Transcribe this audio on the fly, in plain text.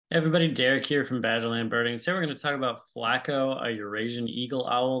Hey everybody, Derek here from Badgerland Birding. Today we're going to talk about Flaco, a Eurasian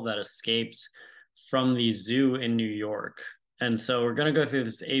eagle-owl that escaped from the zoo in New York. And so we're going to go through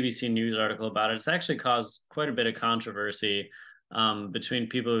this ABC News article about it. It's actually caused quite a bit of controversy between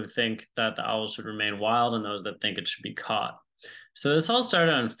people who think that the owl should remain wild and those that think it should be caught. So this all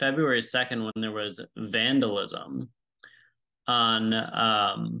started on February 2nd when there was vandalism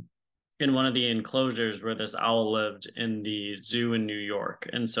on in one of the enclosures where this owl lived in the zoo in New York.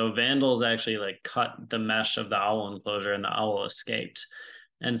 And so vandals actually like cut the mesh of the owl enclosure and the owl escaped.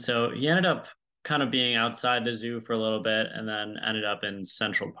 And so he ended up kind of being outside the zoo for a little bit and then ended up in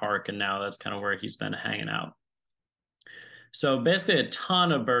Central Park. And now that's kind of where he's been hanging out. So basically a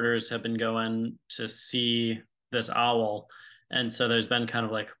ton of birders have been going to see this owl. And so there's been kind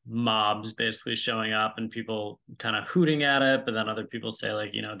of like mobs basically showing up and people kind of hooting at it, but then other people say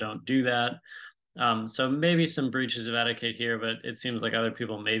like, don't do that. So maybe some breaches of etiquette here, but it seems like other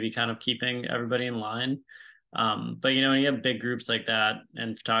people may be kind of keeping everybody in line. But when you have big groups like that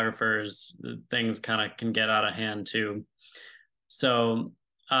and photographers, things kind of can get out of hand too. So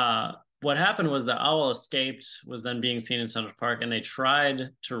what happened was the owl escaped, was then being seen in Central Park, and they tried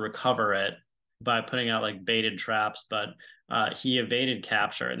to recover it by putting out like baited traps, but he evaded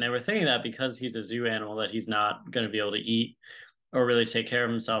capture. And they were thinking that because he's a zoo animal that he's not going to be able to eat or really take care of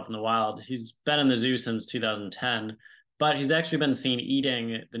himself in the wild. He's been in the zoo since 2010, but he's actually been seen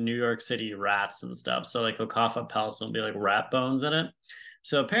eating the New York City rats and stuff. So like he'll cough up pellets and there'll be like rat bones in it.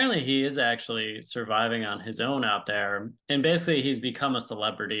 So apparently he is actually surviving on his own out there. And basically he's become a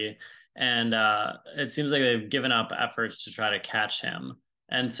celebrity. And it seems like they've given up efforts to try to catch him.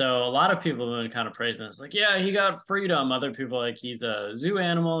 And so a lot of people have been kind of praising this, like, yeah, he got freedom. Other people like he's a zoo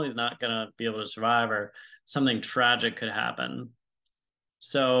animal, he's not going to be able to survive, or something tragic could happen.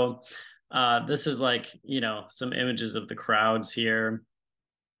 So this is like, some images of the crowds here.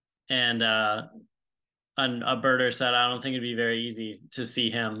 And a birder said, I don't think it'd be very easy to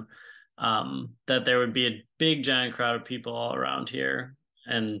see him, that there would be a big, giant crowd of people all around here.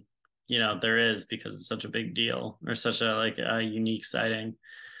 And there is, because it's such a big deal or such a unique sighting.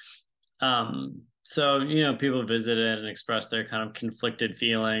 So people visited and expressed their kind of conflicted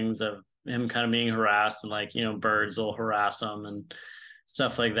feelings of him kind of being harassed, and birds will harass him and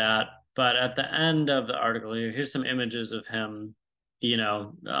stuff like that. But at the end of the article, here's some images of him,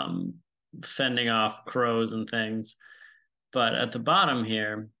 fending off crows and things. But at the bottom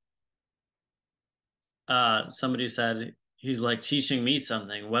here, somebody said he's like teaching me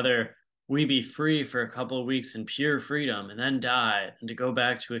something, whether we be free for a couple of weeks in pure freedom and then die and to go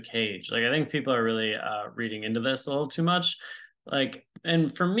back to a cage. Like, I think people are really reading into this a little too much. Like,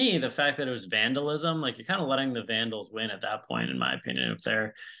 and for me, the fact that it was vandalism, like you're kind of letting the vandals win at that point, in my opinion. If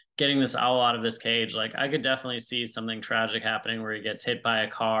they're getting this owl out of this cage, like I could definitely see something tragic happening where he gets hit by a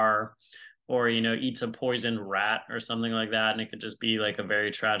car or, eats a poisoned rat or something like that. And it could just be like a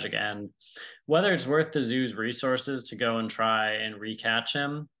very tragic end. Whether it's worth the zoo's resources to go and try and recatch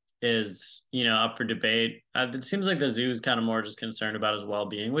him is, up for debate. It seems like the zoo is kind of more just concerned about his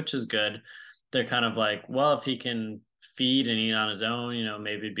well-being, which is good. They're kind of like, well, if he can feed and eat on his own,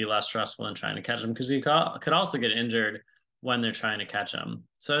 maybe it'd be less stressful than trying to catch him, because he could also get injured when they're trying to catch him.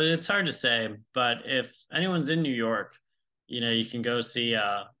 So it's hard to say, but if anyone's in New York, you can go see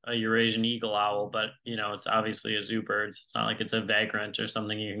a Eurasian eagle-owl, but, it's obviously a zoo bird. So it's not like it's a vagrant or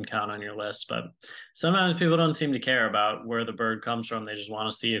something you can count on your list. But sometimes people don't seem to care about where the bird comes from. They just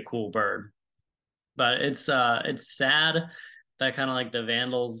want to see a cool bird. But it's sad that kind of like the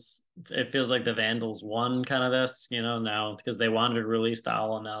vandals, it feels like the vandals won kind of this, now, because they wanted to release the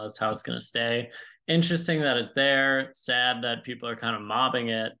owl and now that's how it's going to stay. Interesting that it's there. Sad that people are kind of mobbing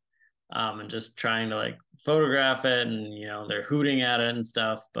it. And just trying to like photograph it, and they're hooting at it and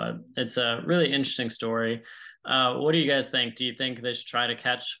stuff. But it's a really interesting story. What do you guys think? Do you think they should try to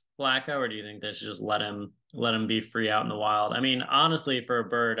catch Flaco, or do you think they should just let him be free out in the wild? I mean, honestly, for a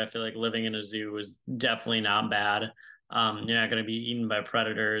bird, I feel like living in a zoo is definitely not bad. You're not going to be eaten by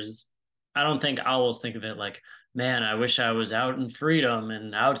predators. I don't think owls think of it like, man, I wish I was out in freedom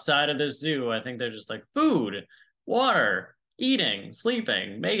and outside of this zoo. I think they're just like food, water, eating,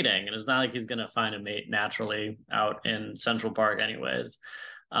 sleeping, mating. And it's not like he's going to find a mate naturally out in Central Park anyways.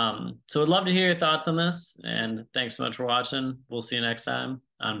 So I'd love to hear your thoughts on this. And thanks so much for watching. We'll see you next time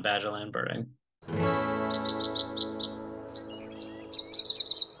on Badgerland Birding.